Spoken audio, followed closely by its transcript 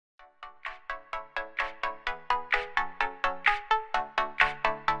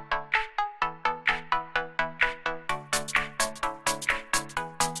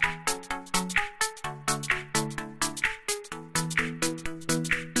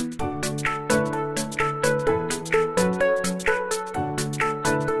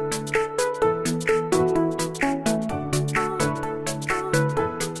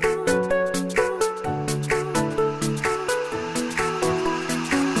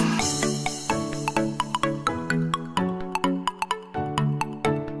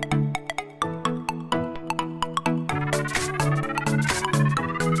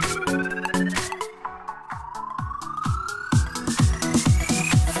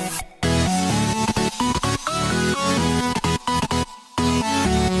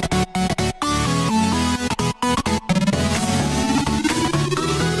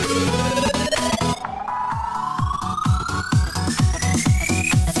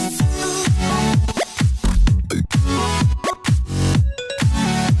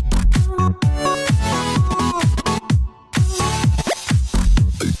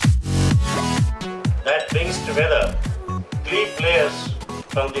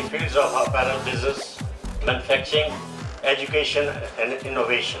from the fields of apparel business, manufacturing, education and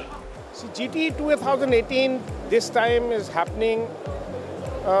innovation. So GT 2018 this time is happening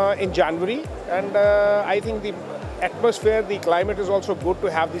in January, and I think the atmosphere, the climate is also good to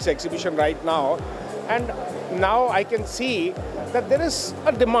have this exhibition right now. And now I can see that there is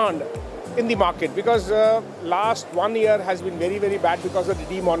a demand in the market, because last 1 year has been very, very bad because of the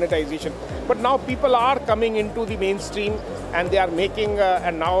demonetization. But now people are coming into the mainstream and they are making,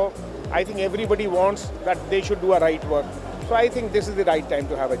 and now I think everybody wants that they should do a right work. So I think this is the right time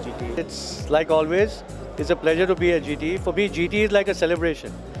to have a GT. It's like always, it's a pleasure to be at GT. For me, GT is like a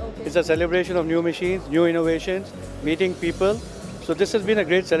celebration. Okay. It's a celebration of new machines, new innovations, meeting people. So this has been a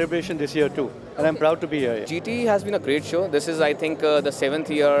great celebration this year too, and I'm proud to be here. GT has been a great show. This is, I think, the 7th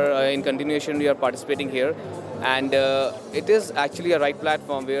year in continuation we are participating here, and it is actually a right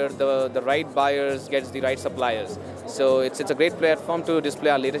platform where the right buyers gets the right suppliers. So it's a great platform to display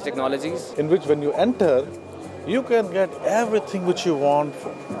our latest technologies. In which when you enter, you can get everything which you want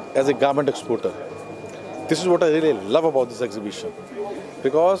as a garment exporter. This is what I really love about this exhibition,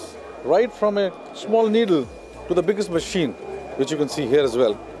 because right from a small needle to the biggest machine, which you can see here as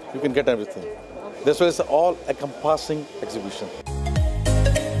well, you can get everything. This was an all-encompassing exhibition.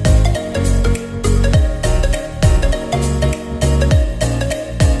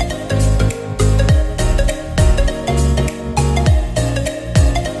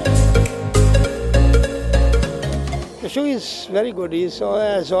 The show is very good. It's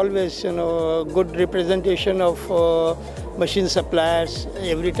as always, good representation of machine suppliers.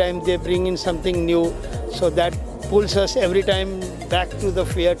 Every time they bring in something new, so that pulls us every time back to the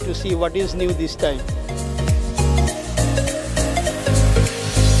fair to see what is new this time.